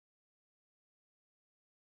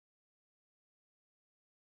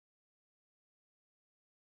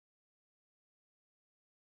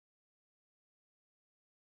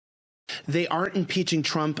they aren't impeaching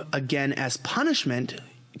Trump again as punishment,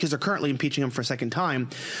 because they're currently impeaching him for a second time.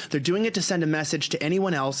 They're doing it to send a message to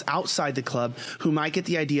anyone else outside the club who might get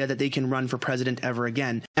the idea that they can run for president ever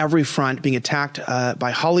again. Every front being attacked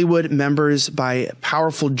by Hollywood members, by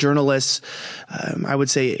powerful journalists, I would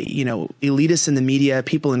say, you know, elitists in the media,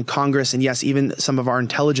 people in Congress, and yes, even some of our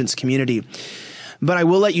intelligence community. But I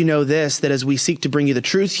will let you know this, that as we seek to bring you the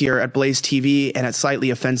truth here at Blaze TV and at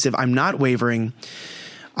Slightly Offensive, I'm not wavering.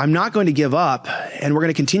 I'm not going to give up, and we're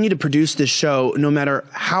going to continue to produce this show no matter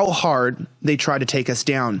how hard they try to take us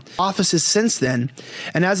down. Offices since then,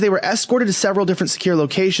 and as they were escorted to several different secure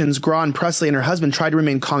locations, Grawn Presley and her husband tried to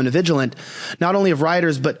remain calm and vigilant, not only of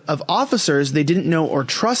rioters, but of officers they didn't know or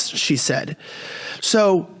trust, she said.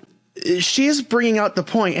 So she is bringing out the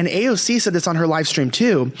point, and AOC said this on her live stream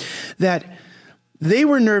too, that they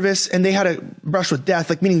were nervous and they had a brush with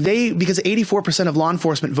death, like meaning they, because 84% of law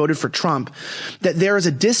enforcement voted for Trump, that there is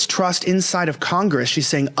a distrust inside of Congress, she's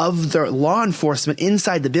saying, of the law enforcement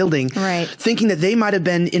inside the building, right, thinking that they might have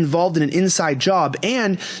been involved in an inside job.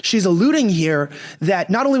 And she's alluding here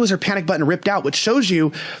that not only was her panic button ripped out, which shows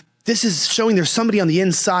you this is showing there's somebody on the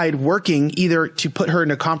inside working either to put her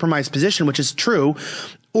in a compromised position, which is true,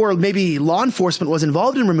 or maybe law enforcement was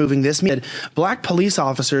involved in removing this. Black police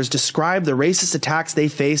officers described the racist attacks they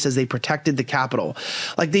faced as they protected the Capitol.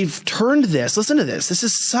 Like, they've turned this. Listen to this. This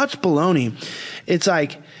is such baloney. It's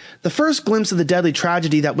like the first glimpse of the deadly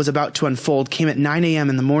tragedy that was about to unfold came at 9 a.m.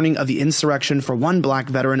 in the morning of the insurrection for one black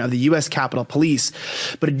veteran of the U.S. Capitol Police,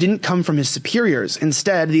 but it didn't come from his superiors.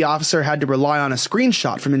 Instead, the officer had to rely on a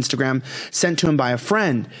screenshot from Instagram sent to him by a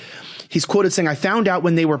friend. He's quoted saying, "I found out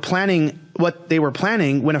when they were planning what they were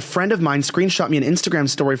planning when a friend of mine screenshot me an Instagram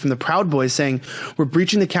story from the Proud Boys saying, 'We're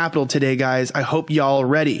breaching the Capitol today, guys. I hope y'all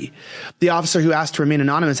ready.'" The officer who asked to remain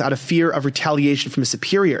anonymous out of fear of retaliation from his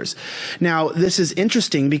superiors. Now, this is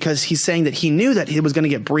interesting because he's saying that he knew that it was going to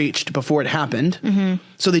get breached before it happened. Mm-hmm.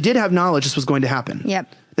 So they did have knowledge this was going to happen.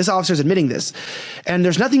 Yep. This officer is admitting this. And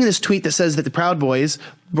there's nothing in this tweet that says that the Proud Boys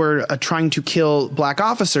were trying to kill black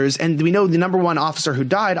officers. And we know the number one officer who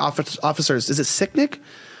died, officers, is it Sicknick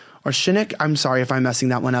or Shinnick? I'm sorry if I'm messing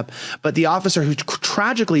that one up. But the officer who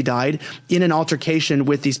tragically died in an altercation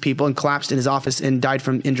with these people and collapsed in his office and died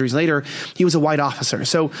from injuries later, he was a white officer.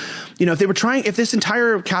 So, you know, if this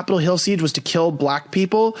entire Capitol Hill siege was to kill black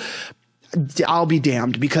people, I'll be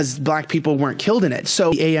damned, because black people weren't killed in it.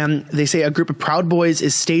 So they say a group of Proud Boys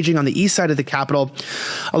is staging on the east side of the Capitol,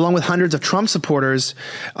 along with hundreds of Trump supporters.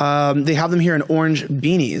 They have them here in orange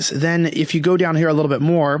beanies. Then if you go down here a little bit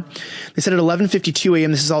more, they said at 11:52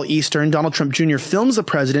 a.m., this is all Eastern, Donald Trump Jr. films the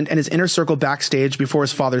president and his inner circle backstage before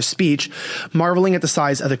his father's speech, marveling at the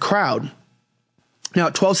size of the crowd. Now,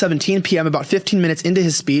 at 12:17 p.m., about 15 minutes into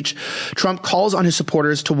his speech, Trump calls on his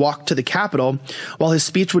supporters to walk to the Capitol, while his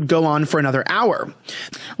speech would go on for another hour.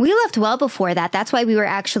 We left well before that. That's why we were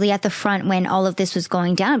actually at the front when all of this was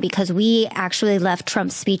going down, because we actually left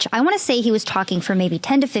Trump's speech. I want to say he was talking for maybe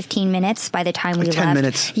 10 to 15 minutes by the time we left. 10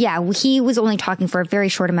 minutes. Yeah, he was only talking for a very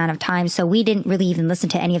short amount of time, so we didn't really even listen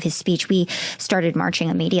to any of his speech. We started marching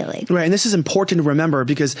immediately. Right, and this is important to remember,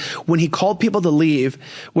 because when he called people to leave,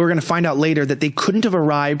 we're going to find out later that they couldn't have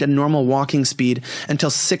arrived at normal walking speed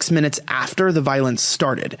until 6 minutes after the violence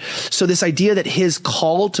started. So this idea that his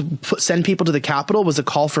call to send people to the Capitol was a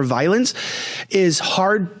call for violence is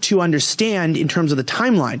hard to understand in terms of the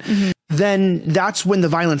timeline. Mm-hmm. Then that's when the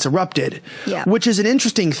violence erupted, which is an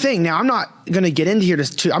interesting thing. Now, I'm not going to get into here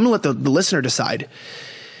I'm going to let the listener decide.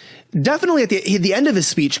 Definitely at the end of his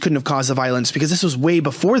speech couldn't have caused the violence, because this was way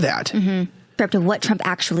before that. Mm-hmm. Of what Trump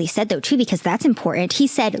actually said, though, too, because that's important. He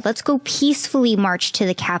said, let's go peacefully march to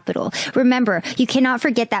the Capitol. Remember, you cannot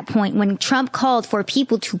forget that point when Trump called for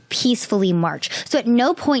people to peacefully march. So at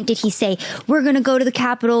no point did he say, we're going to go to the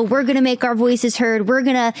Capitol, we're going to make our voices heard, we're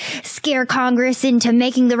going to scare Congress into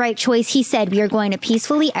making the right choice. He said, we are going to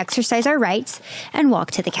peacefully exercise our rights and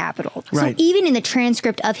walk to the Capitol. Right. So even in the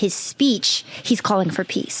transcript of his speech, he's calling for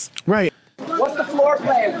peace. Right. What's the floor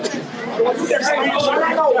plan? That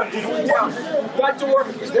door.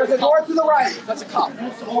 There's a door to the right. That's a cop.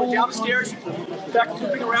 Going down the stairs, back,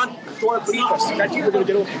 looping around, door beneath us. That's you. We're going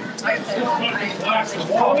to get over.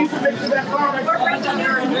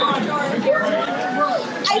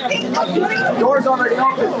 The door's already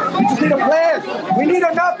open. We just need a plan. We need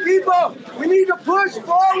enough people. We need to push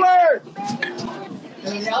forward.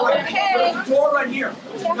 Okay. Door right here.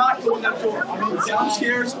 We're not doing that door.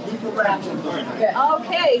 Downstairs, loop around.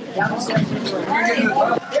 Okay. Downstairs. Hey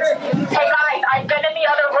guys, I've been in the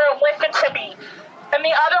other room. Listen to me. In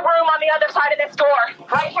the other room on the other side of this door,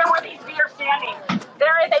 right here where these feet are standing,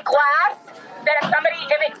 there is a glass that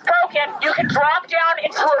if it's broken, you can drop down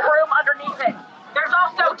into a room underneath it. There's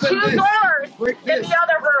also 2 doors in the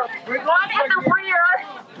other room. One at the rear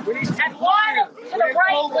and one to the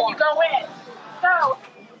right when you go in. So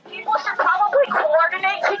people should probably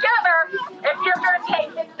coordinate together if you're going to take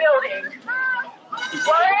this building. We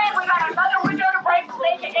got another window to break to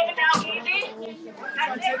make it in and out easy.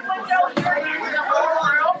 And this window here in the whole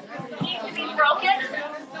room needs to be broken.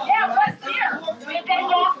 Yeah, what's here? If they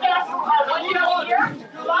walk down a window here,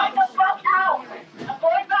 line the fuck out. I'm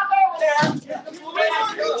going back over there.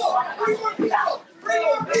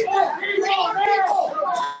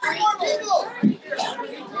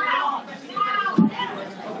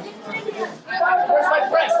 Where's my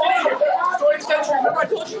press? Story century. Remember I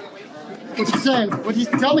told you? What's he saying?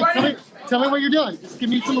 Tell me what you're doing. Just give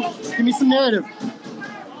me some narrative.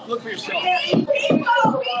 Look for yourself. People!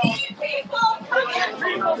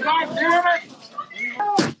 God damn it!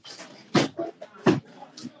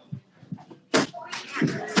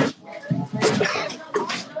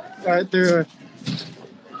 All right, there.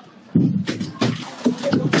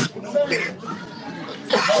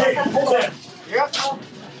 Yep.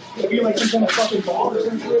 You like some kind of fucking ball or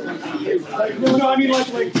some shit? No, I mean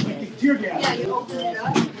like tear gas.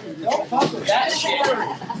 Don't fuck with that shit.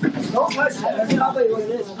 Don't touch that. That's not what it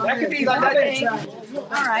is. That could be like that. All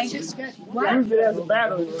right. Use it as a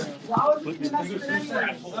battle.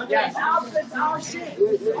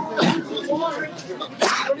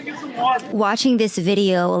 Watching this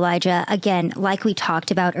video, Elijah, again, like we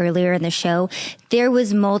talked about earlier in the show, there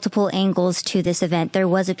was multiple angles to this event. There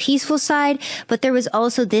was a peaceful side, but there was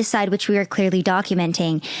also this side, which we are clearly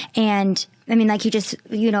documenting. And I mean, like you just,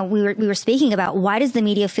 we were speaking about, why does the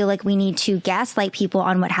media feel like we need to gaslight people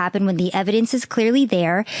on what happened when the evidence is clearly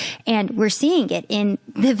there and we're seeing it in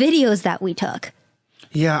the videos that we took?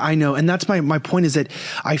 Yeah, I know. And that's my point, is that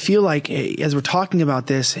I feel like as we're talking about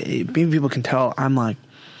this, maybe people can tell I'm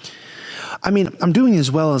doing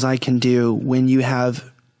as well as I can do when you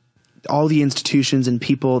have all the institutions and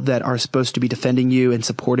people that are supposed to be defending you and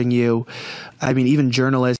supporting you. I mean, even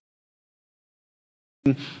journalists.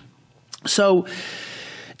 So,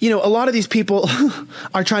 a lot of these people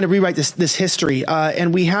are trying to rewrite this history,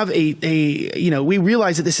 and we have we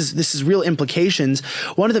realize that this is real implications.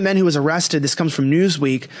 One of the men who was arrested, this comes from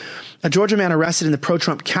Newsweek, a Georgia man arrested in the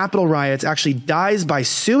pro-Trump Capitol riots actually dies by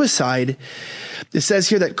suicide. It says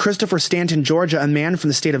here that Christopher Stanton, Georgia, a man from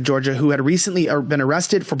the state of Georgia who had recently been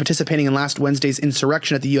arrested for participating in last Wednesday's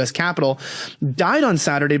insurrection at the U.S. Capitol, died on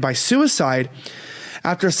Saturday by suicide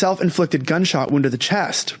after a self-inflicted gunshot wound to the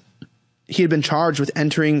chest. He had been charged with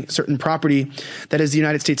entering certain property that is the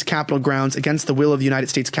United States Capitol grounds against the will of the United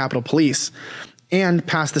States Capitol Police and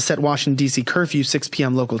past the set Washington, D.C. curfew, 6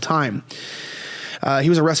 p.m. local time. He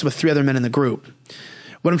was arrested with 3 other men in the group.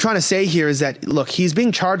 What I'm trying to say here is that, look, he's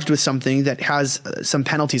being charged with something that has some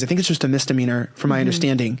penalties. I think it's just a misdemeanor from my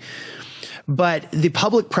understanding. But the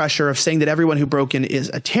public pressure of saying that everyone who broke in is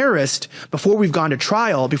a terrorist before we've gone to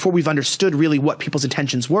trial, before we've understood really what people's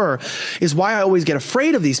intentions were, is why I always get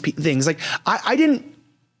afraid of these things. Like, I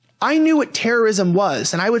knew what terrorism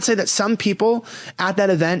was. And I would say that some people at that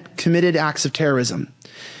event committed acts of terrorism.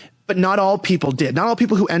 But not all people did. Not all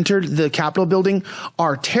people who entered the Capitol building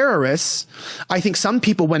are terrorists. I think some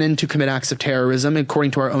people went in to commit acts of terrorism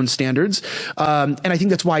according to our own standards. And I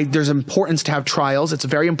think that's why there's importance to have trials. It's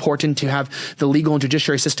very important to have the legal and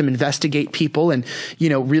judiciary system investigate people and,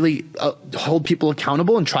 really hold people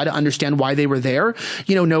accountable and try to understand why they were there.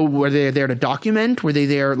 Know were they there to document? Were they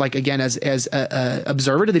there, like, again, as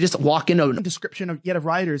observer? Did they just walk in? A description of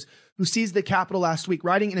rioters who seized the Capitol last week,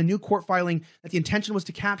 writing in a new court filing that the intention was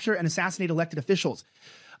to capture and assassinate elected officials.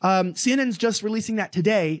 CNN's just releasing that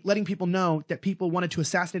today, letting people know that people wanted to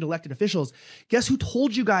assassinate elected officials. Guess who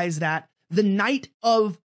told you guys that the night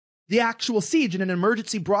of the actual siege in an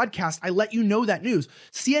emergency broadcast? I let you know that news.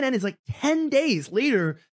 CNN is like 10 days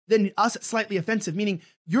later than us at Slightly Offensive, meaning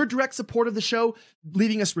your direct support of the show,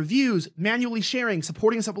 leaving us reviews, manually sharing,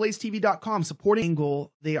 supporting us at blazetv.com, supporting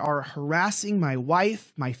Angle. They are harassing my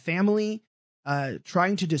wife, my family,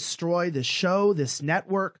 trying to destroy the show, this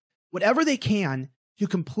network, whatever they can to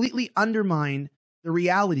completely undermine the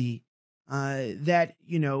reality that,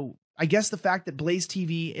 I guess the fact that Blaze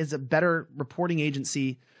TV is a better reporting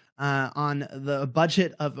agency on the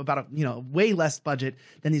budget of about way less budget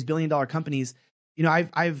than these billion-dollar companies.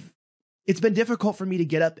 It's been difficult for me to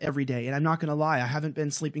get up every day, and I'm not going to lie, I haven't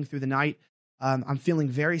been sleeping through the night. I'm feeling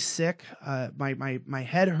very sick. My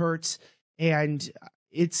head hurts, and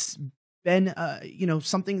it's been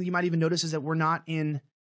something that you might even notice is that we're not in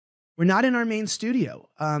our main studio.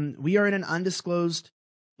 We are in an undisclosed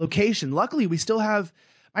location. Luckily, we still have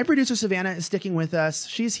My producer, Savannah, is sticking with us.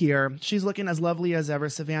 She's here. She's looking as lovely as ever.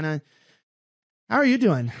 Savannah, how are you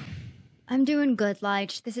doing? I'm doing good,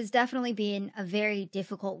 Lige. This has definitely been a very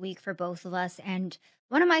difficult week for both of us. And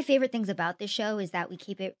one of my favorite things about this show is that we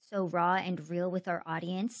keep it so raw and real with our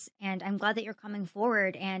audience. And I'm glad that you're coming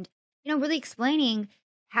forward and, really explaining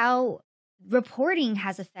how reporting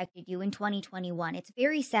has affected you in 2021. It's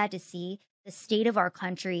very sad to see the state of our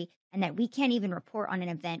country and that we can't even report on an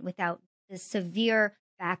event without the severe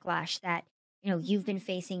backlash that, we've been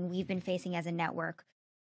facing as a network.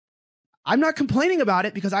 I'm not complaining about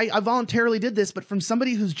it because I voluntarily did this, but from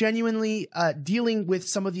somebody who's genuinely dealing with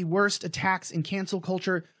some of the worst attacks in cancel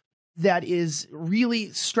culture that is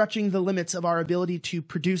really stretching the limits of our ability to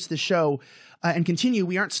produce the show and continue.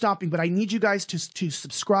 We aren't stopping, but I need you guys to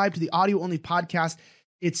subscribe to the audio only podcast.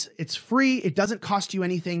 It's free. It doesn't cost you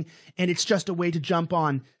anything. And it's just a way to jump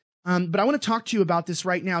on. But I want to talk to you about this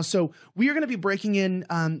right now. So we are going to be breaking in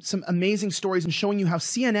some amazing stories and showing you how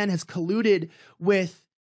CNN has colluded with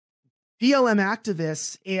BLM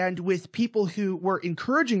activists and with people who were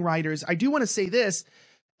encouraging rioters. I do want to say this.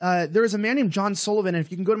 There is a man named John Sullivan, and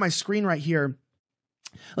if you can go to my screen right here,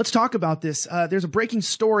 let's talk about this. There's a breaking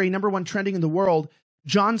story, #1 trending in the world.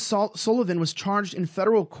 John Sullivan was charged in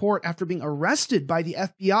federal court after being arrested by the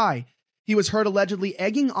FBI. He was heard allegedly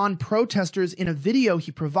egging on protesters in a video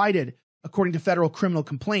he provided, according to federal criminal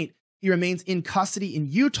complaint. He remains in custody in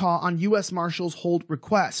Utah on U.S. Marshals hold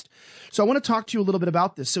request. So I want to talk to you a little bit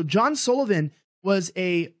about this. So John Sullivan was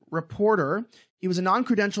a reporter. He was a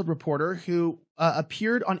non-credentialed reporter who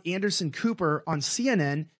appeared on Anderson Cooper on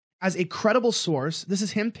CNN as a credible source. This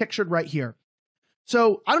is him pictured right here.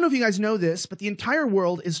 So I don't know if you guys know this, but the entire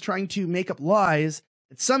world is trying to make up lies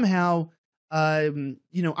that somehow, I'm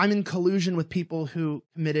in collusion with people who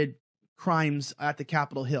committed crimes at the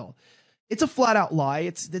Capitol Hill. It's a flat out lie.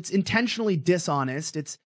 It's intentionally dishonest.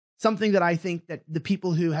 It's something that I think that the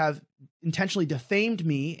people who have intentionally defamed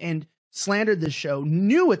me and slandered this show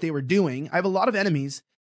knew what they were doing. I have a lot of enemies.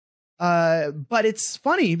 But it's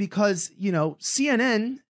funny because,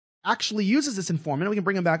 CNN actually uses this informant. We can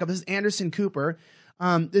bring him back up. This is Anderson Cooper.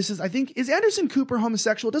 Is Anderson Cooper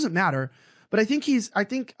homosexual? It doesn't matter. But I think he's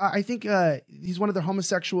one of the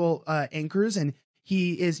homosexual anchors, and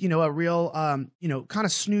he is, a real, kind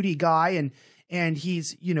of snooty guy. And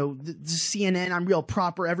he's, the CNN, I'm real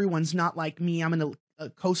proper. Everyone's not like me. I'm a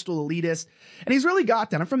coastal elitist. And he's really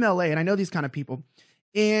got that. I'm from LA and I know these kind of people.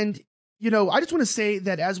 And, I just want to say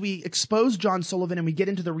that as we expose John Sullivan and we get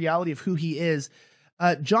into the reality of who he is,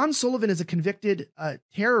 John Sullivan is a convicted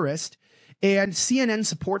terrorist, and CNN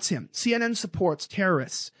supports him. CNN supports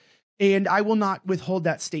terrorists. And I will not withhold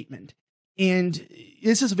that statement. And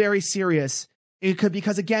this is very serious.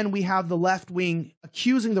 Because again, we have the left wing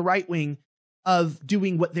accusing the right wing of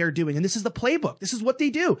doing what they're doing. And this is the playbook. This is what they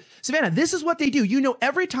do. Savannah, this is what they do.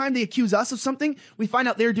 Every time they accuse us of something, we find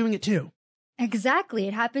out they're doing it too. Exactly.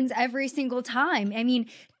 It happens every single time. I mean,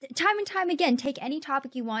 time and time again, take any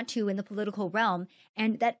topic you want to in the political realm,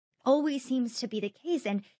 and that always seems to be the case.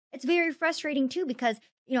 And it's very frustrating too, because,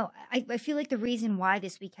 I feel like the reason why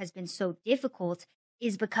this week has been so difficult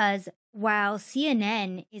is because while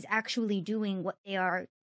CNN is actually doing what they are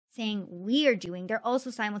saying we are doing, they're also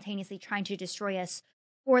simultaneously trying to destroy us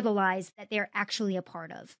for the lies that they're actually a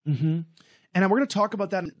part of. Mm-hmm. And we're going to talk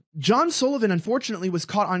about that. John Sullivan, unfortunately, was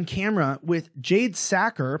caught on camera with Jade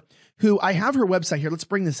Sacker, who I have her website here. Let's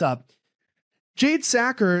bring this up. Jade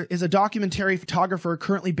Sacker is a documentary photographer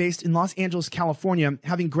currently based in Los Angeles, California,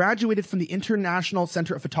 having graduated from the International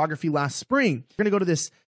Center of Photography last spring. We're going to go to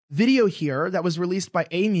this video here that was released by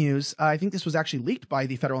AMUS. I think this was actually leaked by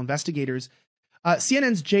the federal investigators.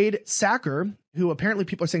 CNN's Jade Sacker, who apparently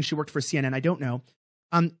people are saying she worked for CNN, I don't know,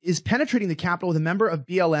 is penetrating the Capitol with a member of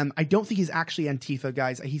BLM. I don't think he's actually Antifa,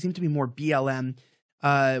 guys. He seemed to be more BLM.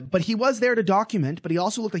 But he was there to document, but he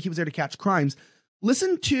also looked like he was there to catch crimes.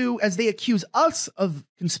 Listen to, as they accuse us of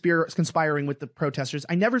conspiring with the protesters.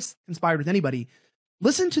 I never conspired with anybody.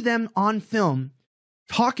 Listen to them on film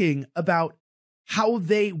talking about how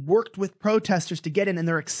they worked with protesters to get in, and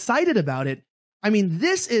they're excited about it. I mean,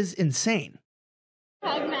 this is insane.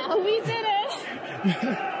 Now we did it. You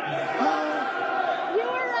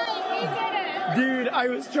were right. We did it. Dude, I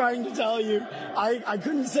was trying to tell you. I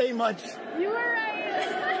couldn't say much. You were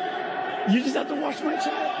right. You just have to watch my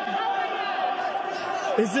chat.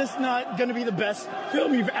 Is this not going to be the best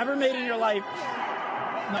film you've ever made in your life?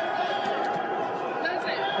 No. That's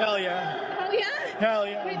it. Hell yeah. Hell yeah? Hell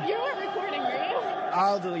yeah. Wait, you weren't recording, were you?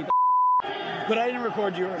 I'll delete that. But I didn't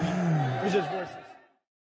record you or me. It was just voices.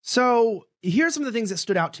 So here's some of the things that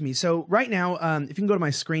stood out to me. So right now, if you can go to my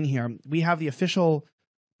screen here, we have the official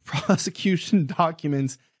prosecution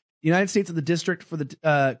documents, United States of the District for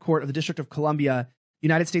the Court of the District of Columbia,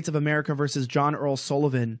 United States of America versus John Earl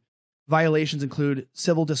Sullivan. Violations include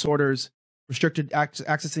civil disorders,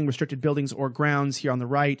 accessing restricted buildings or grounds here on the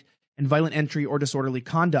right, and violent entry or disorderly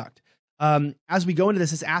conduct. As we go into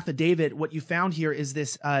this affidavit, what you found here is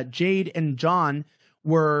this Jade and John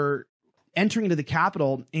were entering into the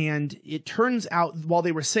Capitol, and it turns out while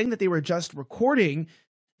they were saying that they were just recording,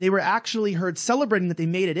 they were actually heard celebrating that they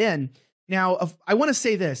made it in. Now, I want to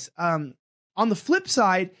say this. On the flip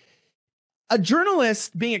side, a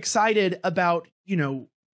journalist being excited about,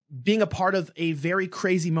 being a part of a very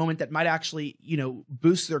crazy moment that might actually,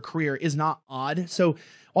 boost their career is not odd. So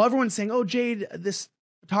while everyone's saying, oh, Jade, this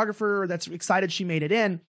photographer that's excited she made it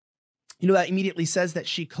in, that immediately says that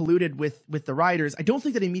she colluded with the rioters. I don't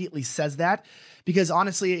think that immediately says that, because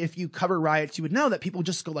honestly, if you cover riots, you would know that people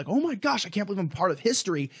just go like, oh my gosh, I can't believe I'm part of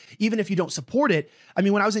history, even if you don't support it. I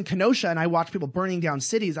mean, when I was in Kenosha and I watched people burning down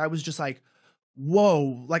cities, I was just like,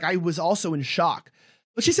 whoa, like I was also in shock.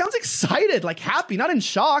 But she sounds excited, like happy, not in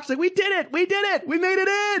shock. She's like, we did it, we made it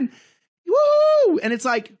in, woo! And it's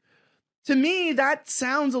like, to me, that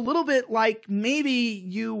sounds a little bit like maybe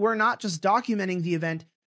you were not just documenting the event,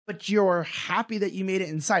 but you're happy that you made it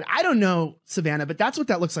inside. I don't know, Savannah, but that's what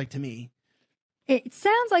that looks like to me. It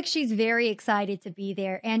sounds like she's very excited to be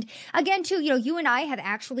there. And again, too, you and I have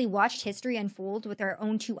actually watched history unfold with our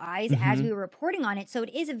own two eyes as we were reporting on it. So it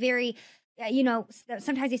is a very,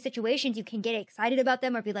 sometimes these situations, you can get excited about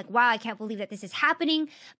them or be like, wow, I can't believe that this is happening.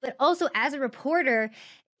 But also as a reporter,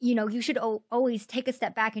 you should always take a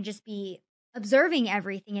step back and just be observing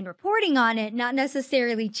everything and reporting on it, not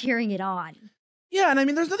necessarily cheering it on. Yeah, and I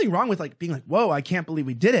mean, there's nothing wrong with like being like, whoa, I can't believe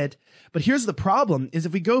we did it. But here's the problem is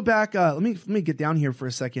if we go back, let me get down here for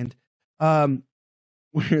a second.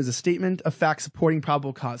 Here's a statement of fact supporting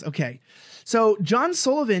probable cause. Okay, so John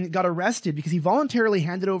Sullivan got arrested because he voluntarily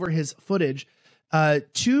handed over his footage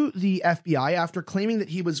to the FBI after claiming that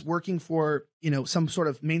he was working for, some sort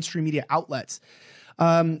of mainstream media outlets.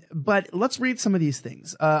 But let's read some of these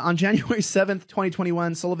things. On January 7th,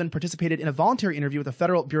 2021, Sullivan participated in a voluntary interview with a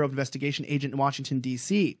Federal Bureau of Investigation agent in Washington,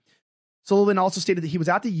 D.C. Sullivan also stated that he was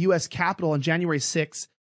at the U.S. Capitol on January 6th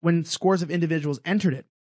when scores of individuals entered it.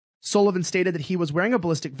 Sullivan stated that he was wearing a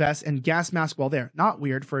ballistic vest and gas mask while there. Not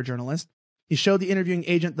weird for a journalist. He showed the interviewing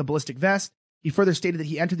agent the ballistic vest. He further stated that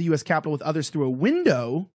he entered the U.S. Capitol with others through a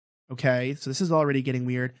window. Okay, so this is already getting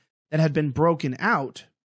weird. That had been broken out,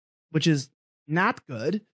 which is not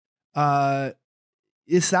good.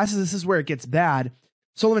 This is where it gets bad.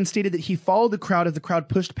 Sullivan stated that he followed the crowd as the crowd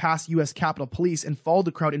pushed past U.S. Capitol Police and followed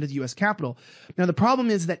the crowd into the U.S. Capitol. Now, the problem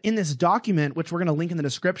is that in this document, which we're going to link in the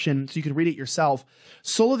description so you can read it yourself,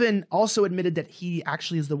 Sullivan also admitted that he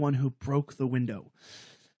actually is the one who broke the window.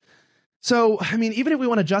 So, I mean, even if we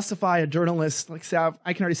want to justify a journalist like Sav,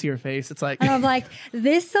 I can already see her face. It's like, and I'm like,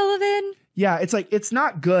 this Sullivan? Yeah, it's like, it's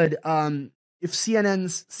not good. If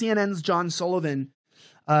CNN's John Sullivan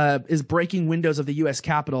is breaking windows of the U.S.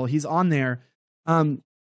 Capitol, he's on there.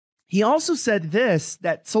 He also said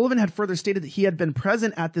that Sullivan had further stated that he had been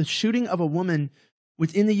present at the shooting of a woman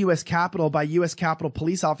within the U.S. Capitol by U.S. Capitol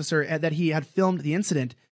police officer and that he had filmed the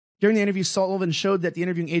incident. During the interview, Sullivan showed that the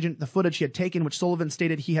interviewing agent the footage he had taken, which Sullivan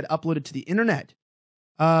stated he had uploaded to the internet.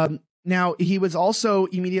 Now, he was also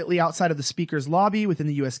immediately outside of the speaker's lobby within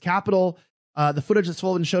the U.S. Capitol. The footage that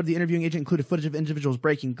Sullivan showed the interviewing agent included footage of individuals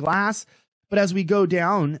breaking glass. But as we go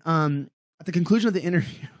down, at the conclusion of the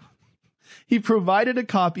interview, he provided a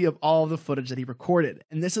copy of all of the footage that he recorded.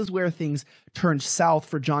 And this is where things turned south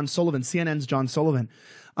for John Sullivan, CNN's John Sullivan.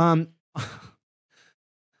 Oh,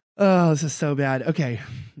 this is so bad. Okay.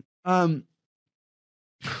 I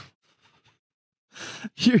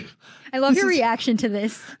love your reaction to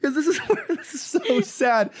this. Because this is so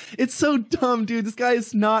sad. It's so dumb, dude. This guy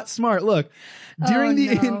is not smart. Look, during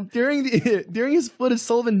his footage,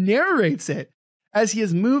 Sullivan narrates it as he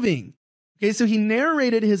is moving. Okay, so he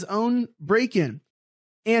narrated his own break-in,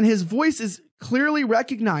 and his voice is clearly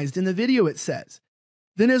recognized in the video, it says.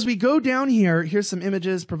 Then as we go down here, here's some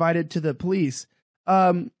images provided to the police.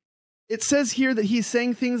 It says here that he's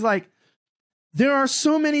saying things like, there are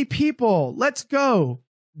so many people. Let's go.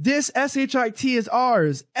 This SHIT is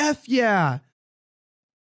ours. F yeah.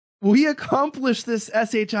 We accomplished this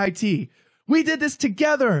SHIT. We did this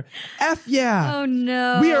together. F yeah. Oh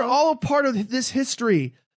no. We are all a part of this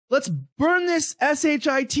history. Let's burn this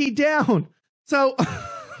SHIT down. So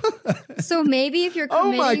So maybe if you're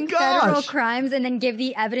committing federal crimes and then give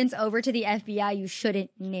the evidence over to the FBI, you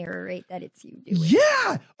shouldn't narrate that it's you doing it.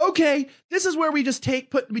 Yeah. Okay. This is where we just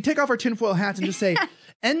take off our tinfoil hats and just say,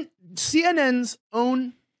 and CNN's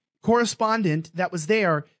own correspondent that was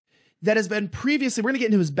there that has been previously, we're going to get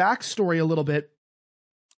into his backstory a little bit,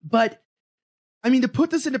 but I mean, to put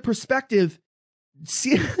this into perspective,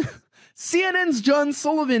 CNN's John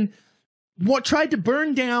Sullivan tried to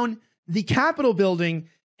burn down the Capitol building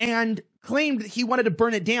and claimed that he wanted to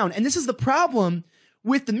burn it down. And this is the problem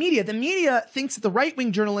with the media. The media thinks that the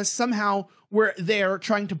right-wing journalists somehow were there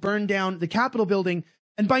trying to burn down the Capitol building.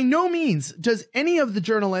 And by no means does any of the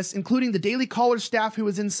journalists, including the Daily Caller staff who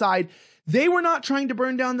was inside, they were not trying to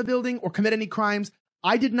burn down the building or commit any crimes.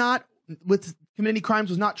 I did not, with commit any crimes,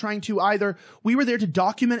 was not trying to either. We were there to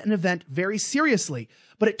document an event very seriously.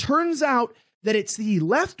 But it turns out that it's the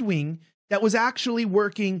left wing that was actually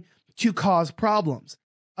working to cause problems.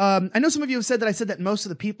 I know some of you have said that I said that most of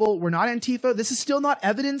the people were not Antifa. This is still not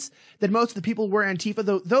evidence that most of the people were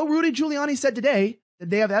Antifa, though Rudy Giuliani said today that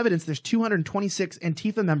they have evidence there's 226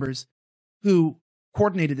 Antifa members who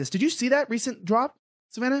coordinated this. Did you see that recent drop,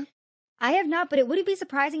 Savannah? I have not, but it wouldn't be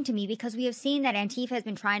surprising to me because we have seen that Antifa has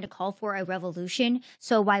been trying to call for a revolution.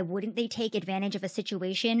 So why wouldn't they take advantage of a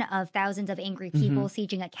situation of thousands of angry people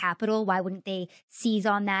sieging a Capitol? Why wouldn't they seize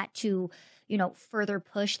on that to, you know, further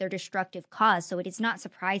push their destructive cause? So it is not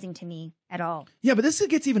surprising to me at all. Yeah, but this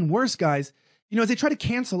gets even worse, guys. You know, as they try to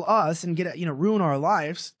cancel us and ruin our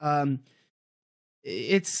lives,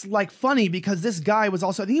 it's like funny because this guy was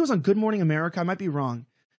also, I think he was on Good Morning America. I might be wrong.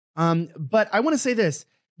 But I want to say this.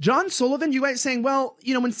 John Sullivan, you guys saying, well,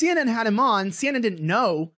 you know, when CNN had him on, CNN didn't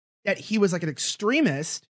know that he was like an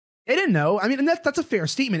extremist. They didn't know. I mean, and that's a fair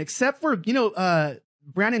statement, except for, you know,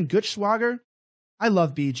 Brandon Gutschwager. I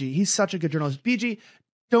love BG. He's such a good journalist. BG,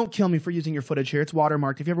 don't kill me for using your footage here. It's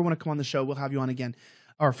watermarked. If you ever want to come on the show, we'll have you on again,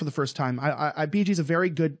 or for the first time. BG's a very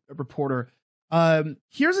good reporter.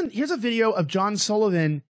 Here's a video of John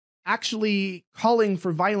Sullivan actually calling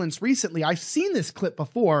for violence recently. I've seen this clip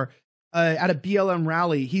before. At a BLM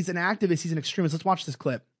rally. He's an activist. He's an extremist. Let's watch this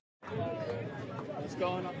clip. What's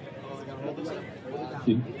going on?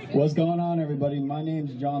 What's going on, everybody? My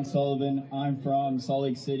name's John Sullivan. I'm from Salt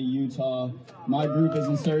Lake City, Utah. My group is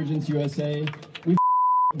Insurgents USA. We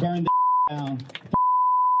burned the down.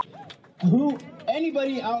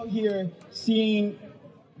 Anybody out here seeing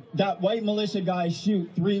that white militia guy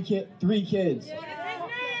shoot three kids?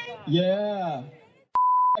 Yeah.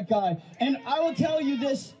 That guy. And I will tell you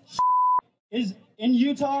this. Is in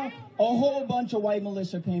Utah, a whole bunch of white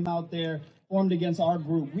militia came out there, formed against our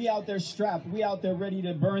group. We out there strapped. We out there ready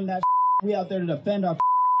to burn that. We out there to defend our.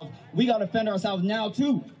 We got to defend ourselves now,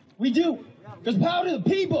 too. We do. Because power to the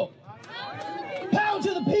people. Power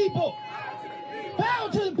to the people.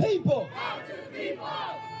 Power to the people.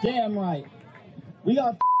 Damn right. We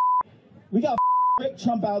got rip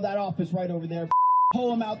Trump out of that office right over there.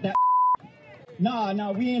 Pull him out that.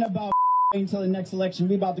 Nah, we ain't about until the next election.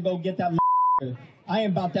 We about to go get that. I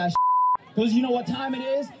ain't about that because you know what time it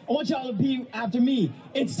is? I want y'all to be after me.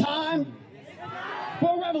 It's time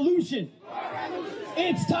for a revolution.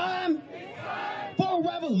 It's time for a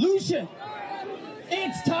revolution.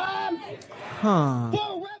 It's time for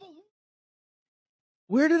a revolution.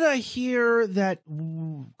 Where did I hear that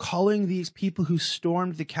calling these people who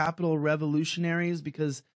stormed the Capitol revolutionaries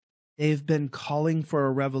because they've been calling for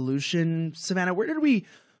a revolution? Savannah, where did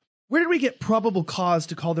we get probable cause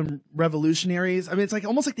to call them revolutionaries? I mean, it's like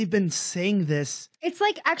almost like they've been saying this. It's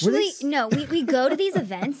like, actually, no, we go to these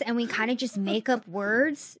events and we kind of just make up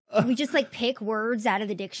words. We just like pick words out of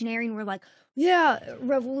the dictionary and we're like, yeah,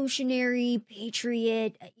 revolutionary,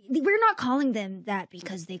 patriot. We're not calling them that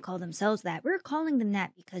because they call themselves that. We're calling them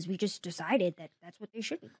that because we just decided that that's what they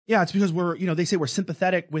should be. Yeah, it's because they say we're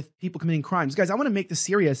sympathetic with people committing crimes. Guys, I want to make this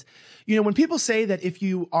serious. You know, when people say that if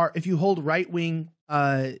you hold right-wing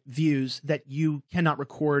views that you cannot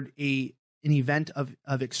record an event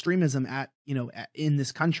of extremism in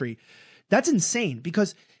this country, that's insane.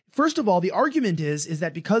 Because first of all, the argument is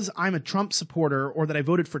that because I'm a Trump supporter or that I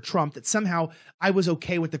voted for Trump, that somehow I was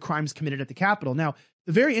okay with the crimes committed at the Capitol. Now,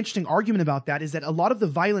 the very interesting argument about that is that a lot of the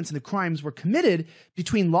violence and the crimes were committed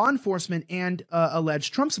between law enforcement and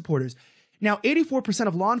alleged Trump supporters. Now, 84%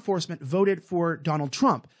 of law enforcement voted for Donald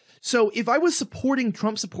Trump. So if I was supporting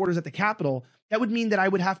Trump supporters at the Capitol, that would mean that I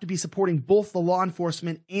would have to be supporting both the law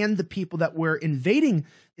enforcement and the people that were invading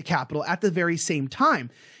the Capitol at the very same time.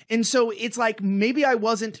 And so it's like maybe I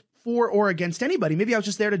wasn't for or against anybody. Maybe I was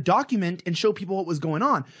just there to document and show people what was going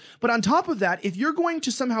on. But on top of that, if you're going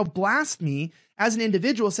to somehow blast me as an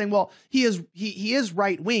individual saying, well, he is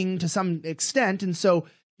right wing to some extent, and so,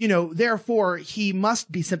 therefore he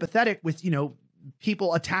must be sympathetic with,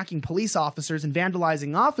 people attacking police officers and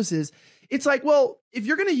vandalizing offices. It's like, well, if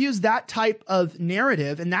you're going to use that type of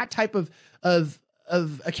narrative and that type of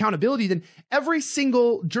of accountability, then every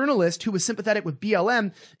single journalist who was sympathetic with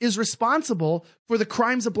BLM is responsible for the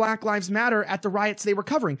crimes of Black Lives Matter at the riots they were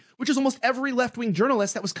covering, which is almost every left-wing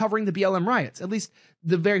journalist that was covering the BLM riots, at least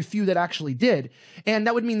the very few that actually did. And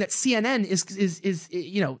that would mean that CNN is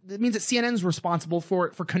you know, it means that CNN's responsible for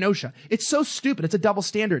Kenosha. It's so stupid. It's a double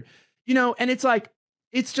standard, you know, and it's like,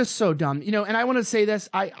 it's just so dumb, you know, and I want to say this,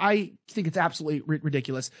 I think it's absolutely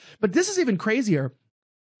ridiculous, but this is even crazier.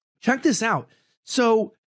 Check this out.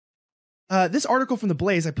 So this article from The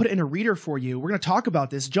Blaze, I put it in a reader for you. We're going to talk about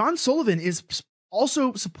this. John Sullivan is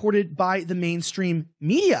also supported by the mainstream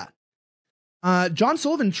media. John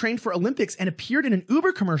Sullivan trained for Olympics and appeared in an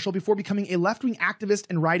Uber commercial before becoming a left-wing activist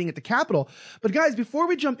and rioting at the Capitol. But guys, before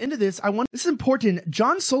we jump into this, this is important.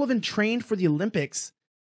 John Sullivan trained for the Olympics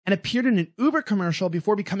and appeared in an Uber commercial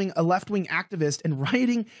before becoming a left-wing activist and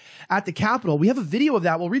rioting at the Capitol. We have a video of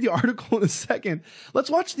that. We'll read the article in a second. Let's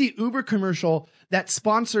watch the Uber commercial that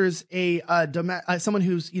sponsors someone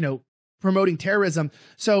who's, you know, promoting terrorism.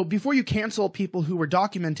 So before you cancel people who were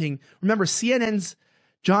documenting, remember CNN's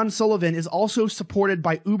John Sullivan is also supported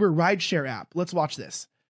by Uber rideshare app. Let's watch this.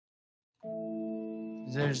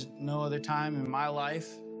 There's no other time in my life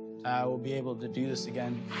I will be able to do this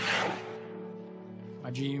again. My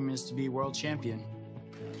dream is to be world champion.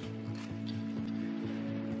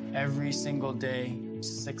 Every single day,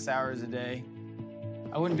 6 hours a day.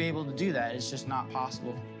 I wouldn't be able to do that. It's just not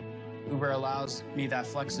possible. Uber allows me that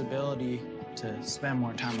flexibility to spend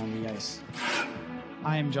more time on the ice.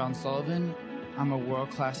 I am John Sullivan. I'm a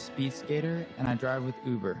world-class speed skater, and I drive with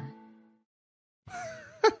Uber.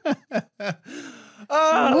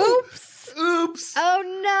 Whoops. Oops.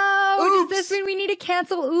 Oh no. Oops. Does this mean we need to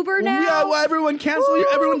cancel Uber now? Yeah, well, everyone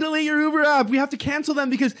everyone delete your Uber app. We have to cancel them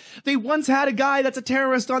because they once had a guy that's a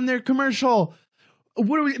terrorist on their commercial.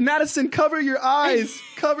 Madison, cover your eyes.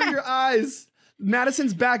 Cover your eyes.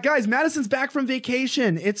 Madison's back. Guys, Madison's back from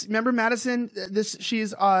vacation. Remember Madison,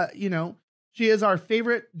 she's you know, she is our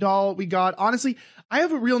favorite doll we got. Honestly, I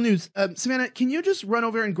have a real news. Savannah, can you just run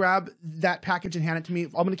over and grab that package and hand it to me?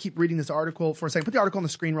 I'm going to keep reading this article for a second. Put the article on the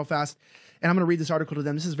screen real fast, and I'm going to read this article to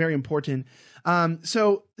them. This is very important.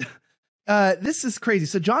 This is crazy.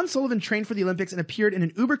 So John Sullivan trained for the Olympics and appeared in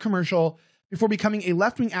an Uber commercial before becoming a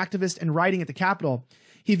left-wing activist and rioting at the Capitol.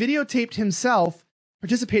 He videotaped himself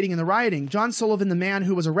participating in the rioting. John Sullivan, the man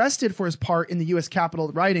who was arrested for his part in the U.S.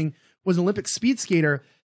 Capitol rioting, was an Olympic speed skater.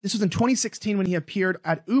 This was in 2016 when he appeared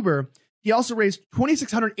at Uber. He also raised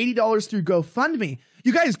 $2,680 through GoFundMe.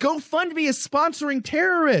 You guys, GoFundMe is sponsoring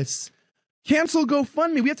terrorists. Cancel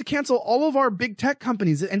GoFundMe. We have to cancel all of our big tech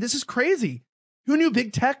companies, and this is crazy. Who knew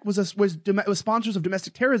big tech was sponsors of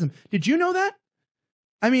domestic terrorism? Did you know that?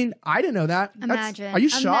 I mean, I didn't know that. Imagine. Are you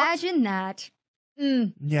shocked? Imagine that.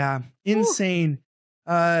 Yeah, insane.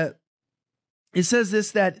 It says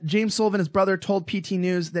this, that James Sullivan, his brother, told PT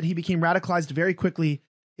News that he became radicalized very quickly.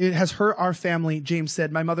 It has hurt our family, James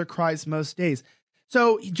said. My mother cries most days.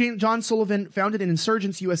 So John Sullivan founded an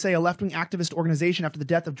Insurgents USA, a left-wing activist organization after the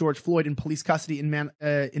death of George Floyd in police custody in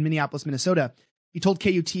Minneapolis, Minnesota. He told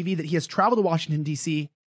KUTV that he has traveled to Washington, D.C.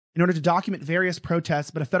 in order to document various protests,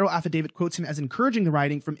 but a federal affidavit quotes him as encouraging the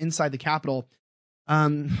rioting from inside the Capitol.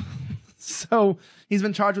 So he's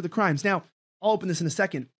been charged with the crimes. Now, I'll open this in a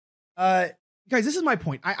second. Guys, this is my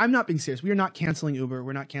point. I'm not being serious. We are not canceling Uber.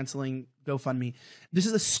 We're not canceling GoFundMe. This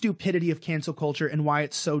is the stupidity of cancel culture, and why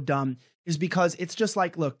it's so dumb is because it's just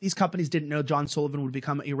like, look, these companies didn't know John Sullivan would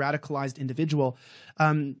become a radicalized individual.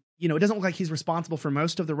 You know, it doesn't look like he's responsible for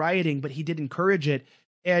most of the rioting, but he did encourage it.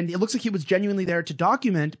 And it looks like he was genuinely there to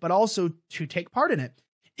document, but also to take part in it.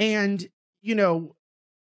 And, you know,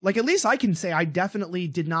 like, at least I can say I definitely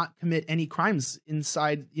did not commit any crimes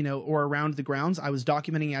inside, you know, or around the grounds. I was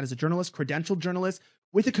documenting it as a journalist, credentialed journalist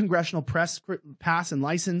with a congressional press pass and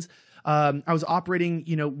license. I was operating,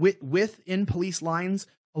 you know, within police lines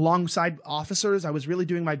alongside officers. I was really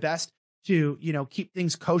doing my best to, you know, keep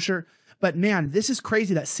things kosher. But man, this is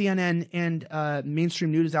crazy that CNN and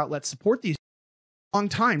mainstream news outlets support these. Long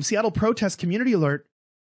time. Seattle protest community alert.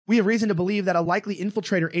 We have reason to believe that a likely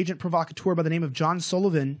infiltrator, agent provocateur by the name of John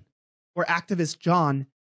Sullivan, or activist John,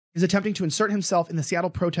 is attempting to insert himself in the Seattle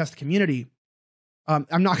protest community.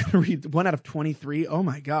 I'm not going to read 1 out of 23. Oh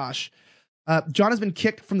my gosh. John has been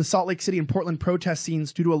kicked from the Salt Lake City and Portland protest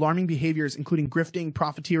scenes due to alarming behaviors, including grifting,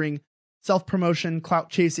 profiteering, self-promotion, clout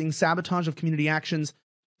chasing, sabotage of community actions,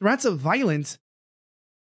 threats of violence,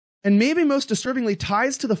 and maybe most disturbingly,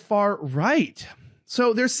 ties to the far right.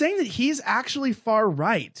 So they're saying that he's actually far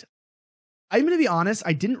right. I'm going to be honest.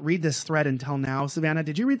 I didn't read this thread until now. Savannah,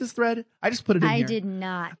 did you read this thread? I just put it in here. I did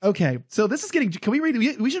not. Okay. So this is getting, can we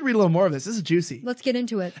read? We should read a little more of this. This is juicy. Let's get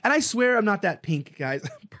into it. And I swear I'm not that pink, guys.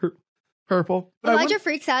 Purple. But Elijah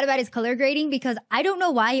freaks out about his color grading because I don't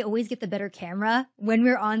know why I always get the better camera when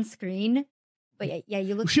we're on screen. But yeah,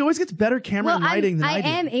 you look. She always gets better camera and lighting than I do.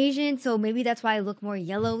 I am Asian, so maybe that's why I look more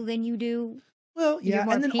yellow than you do. Well, yeah.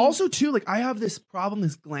 And then also too, like I have this problem,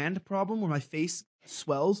 this gland problem where my face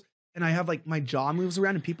swells and I have like my jaw moves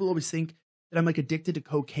around and people always think that I'm like addicted to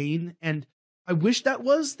cocaine. And I wish that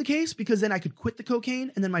was the case because then I could quit the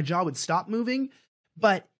cocaine and then my jaw would stop moving,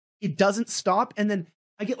 but it doesn't stop. And then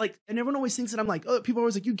I get like, and everyone always thinks that I'm like, oh, people are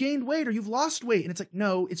always like, you gained weight or you've lost weight. And it's like,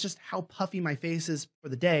 no, it's just how puffy my face is for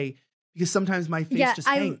the day because sometimes my face just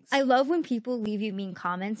hangs. I love when people leave you mean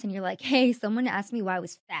comments and you're like, hey, someone asked me why I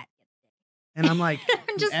was fat. And I'm like,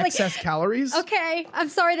 I'm just excess calories. Okay, I'm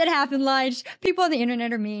sorry that happened, Lige. People on the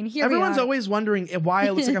internet are mean. Everyone's always wondering why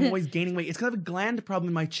it looks like I'm always gaining weight. It's because I have a gland problem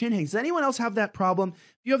and my chin hangs. Does anyone else have that problem?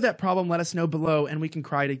 If you have that problem, let us know below and we can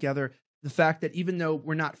cry together. The fact that even though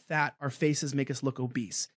we're not fat, our faces make us look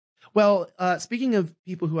obese. Well, speaking of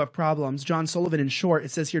people who have problems, John Sullivan in short,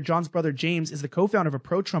 it says here, John's brother James is the co-founder of a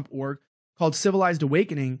pro-Trump org called Civilized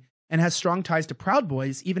Awakening and has strong ties to Proud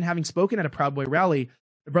Boys, even having spoken at a Proud Boy rally.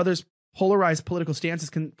 The brothers' polarized political stances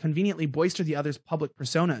can conveniently boister the other's public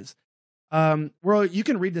personas. Well, you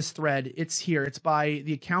can read this thread. It's here.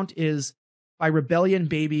 The account is by Rebellion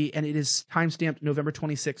Baby, and it is timestamped November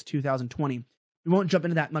 26, 2020. We won't jump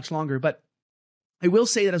into that much longer, but I will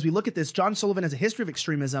say that as we look at this, John Sullivan has a history of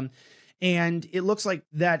extremism, and it looks like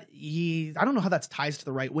that I don't know how that's ties to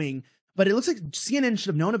the right wing, but it looks like CNN should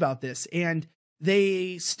have known about this, and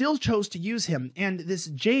they still chose to use him. And this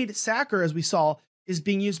Jade Sacker, as we saw, is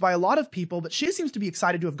being used by a lot of people, but she seems to be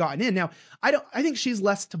excited to have gotten in. Now, I think she's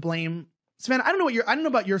less to blame. Savannah, I don't know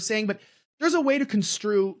about you're saying, but there's a way to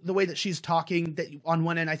construe the way that she's talking that on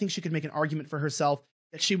one end, I think she could make an argument for herself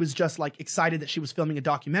that she was just like excited that she was filming a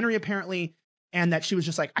documentary apparently. And that she was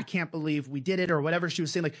just like, I can't believe we did it or whatever she was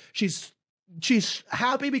saying. Like she's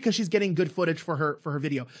happy because she's getting good footage for her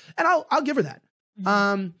video. And I'll give her that.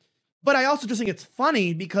 Mm-hmm. But I also just think it's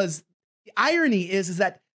funny because the irony is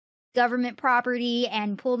that government property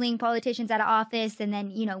and pulling politicians out of office. And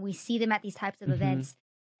then, we see them at these types of events.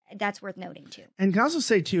 That's worth noting too. And can I also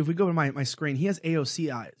say too, if we go to my screen, he has AOC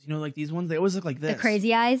eyes, like these ones, they always look like this. The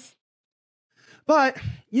crazy eyes. But,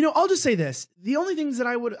 I'll just say this. The only things that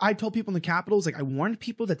I told people in the Capitol is like, I warned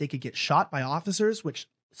people that they could get shot by officers, which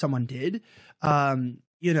someone did. And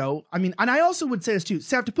I also would say this too,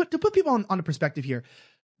 Sav, to put people on a perspective here.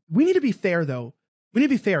 We need to be fair though. We need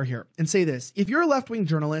to be fair here and say this. If you're a left-wing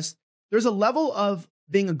journalist, there's a level of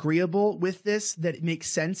being agreeable with this that makes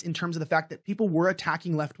sense in terms of the fact that people were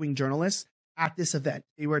attacking left-wing journalists at this event.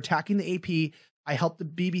 They were attacking the AP. I helped the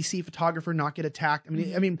BBC photographer not get attacked. I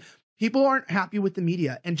mean, people aren't happy with the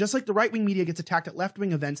media. And just like the right-wing media gets attacked at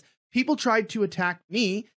left-wing events, people tried to attack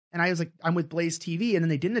me. And I was like, I'm with Blaze TV. And then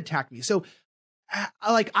they didn't attack me. So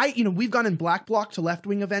we've gone in black bloc to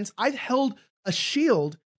left-wing events. I've held a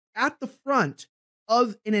shield at the front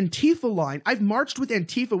of an Antifa line. I've marched with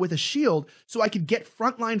Antifa with a shield so I could get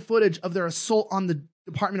frontline footage of their assault on the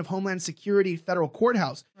Department of Homeland Security federal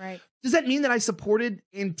courthouse. Right. Does that mean that I supported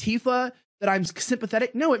Antifa, that I'm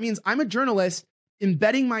sympathetic? No, it means I'm a journalist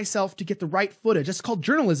embedding myself to get the right footage. It's called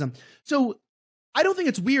journalism. So I don't think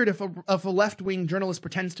it's weird if a left-wing journalist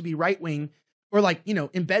pretends to be right-wing or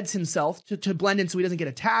embeds himself to blend in so he doesn't get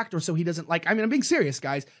attacked or so he doesn't I'm being serious,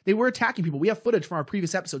 guys. They were attacking people. We have footage from our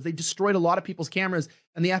previous episodes. They destroyed a lot of people's cameras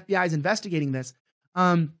and the FBI is investigating this.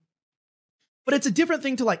 But it's a different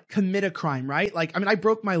thing to commit a crime, right? I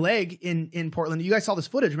broke my leg in Portland. You guys saw this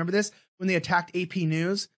footage. Remember this when they attacked AP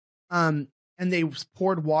News? And they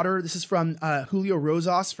poured water. This is from Julio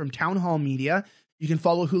Rosas from Town Hall Media. You can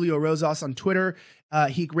follow Julio Rosas on Twitter.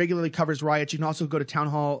 He regularly covers riots. You can also go to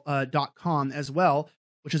townhall.com as well,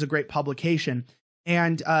 which is a great publication.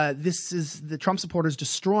 And this is the Trump supporters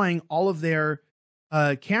destroying all of their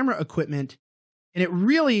camera equipment. And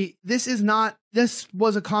this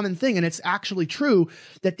was a common thing. And it's actually true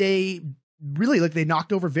that they really they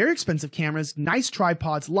knocked over very expensive cameras, nice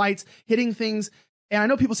tripods, lights, hitting things. And I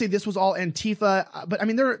know people say this was all Antifa, but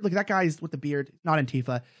look, that guy's with the beard, not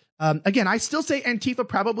Antifa. Again, I still say Antifa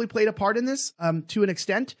probably played a part in this to an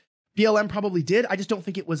extent. BLM probably did. I just don't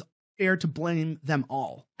think it was fair to blame them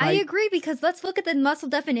all. Right? I agree, because let's look at the muscle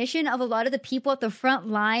definition of a lot of the people at the front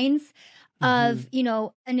lines of,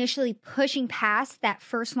 initially pushing past that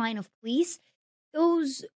first line of police.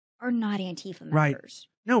 Those are not Antifa members. Right.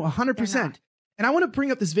 No, 100%. And I want to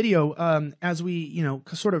bring up this video as we,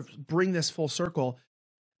 sort of bring this full circle.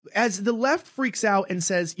 as the left freaks out and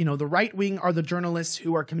says, you know, the right wing are the journalists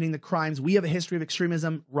who are committing the crimes. We have a history of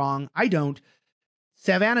extremism. Wrong. I don't.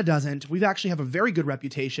 Savannah doesn't. We actually have a very good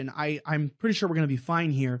reputation. I'm pretty sure we're going to be fine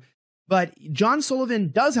here. But John Sullivan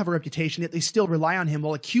does have a reputation, yet they still rely on him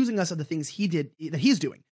while accusing us of the things he did, that he's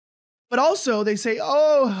doing. But also they say,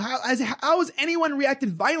 oh, how has anyone reacted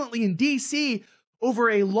violently in D.C. over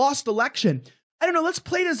a lost election? I don't know. Let's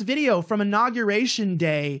play this video from Inauguration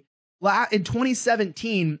Day in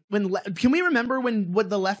 2017. Can we remember what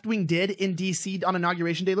the left wing did in D.C. on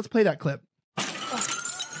Inauguration Day? Let's play that clip.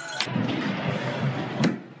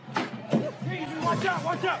 Watch out,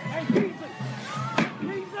 watch out. Hey, Beasley.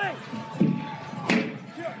 Beasley.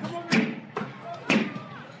 Here, come over here.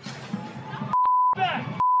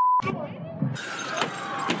 Back. Come on.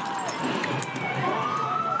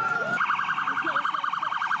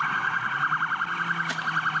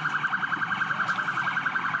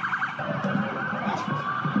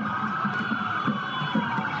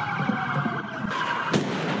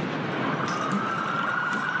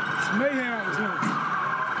 It's mayhem out here.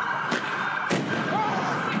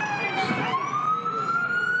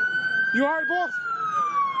 You all right, boss?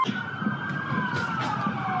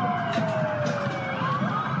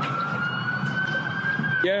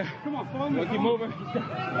 Yeah. Come on, follow me. We'll keep moving. Watch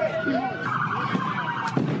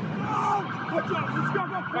out. Let's go.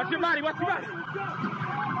 Watch your body. Watch your body.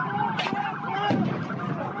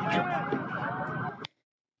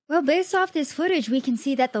 Well, based off this footage, we can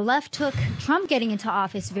see that the left took Trump getting into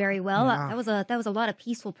office very well. Yeah. That was a lot of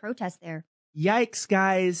peaceful protest there. Yikes,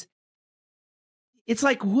 guys. It's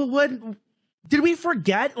like, what did we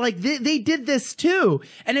forget? Like they did this too.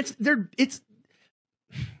 And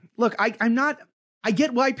look, I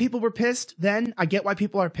get why people were pissed then. I get why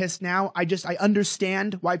people are pissed now. I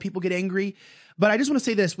understand why people get angry. But I just want to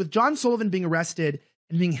say this, with John Sullivan being arrested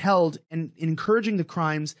and being held and encouraging the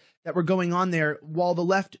crimes that were going on there, while the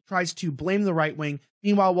left tries to blame the right wing.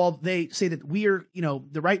 Meanwhile, while they say that we're,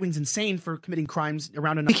 the right wing's insane for committing crimes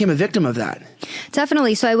around and became a victim of that.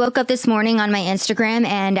 Definitely. So I woke up this morning on my Instagram,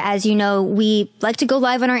 and as you know, we like to go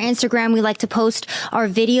live on our Instagram. We like to post our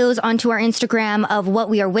videos onto our Instagram of what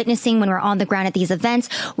we are witnessing when we're on the ground at these events.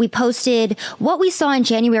 We posted what we saw on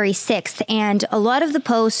January 6th, and a lot of the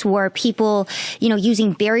posts were people,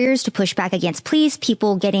 using barriers to push back against police,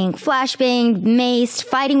 people getting flashbanged, maced,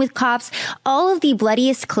 fighting with cops. All of the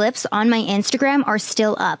bloodiest clips on my Instagram are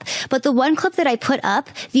still up. But the one clip that I put up,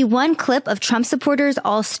 the one clip of Trump supporters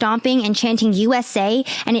all stomping and chanting USA,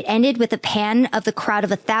 and it ended with a pan of the crowd of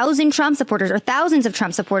 1,000 Trump supporters or thousands of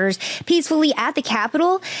Trump supporters peacefully at the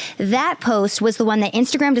Capitol. That post was the one that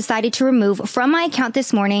Instagram decided to remove from my account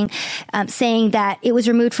this morning, saying that it was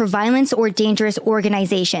removed for violence or dangerous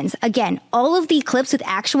organizations. Again, all of the clips with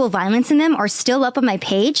actual violence in them are still up on my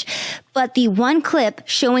page. But the one clip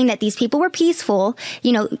showing that these people were peaceful,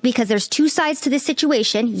 because there's two sides to this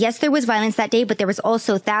situation. Yes, there was violence that day, but there was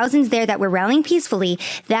also thousands there that were rallying peacefully.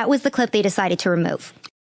 That was the clip they decided to remove.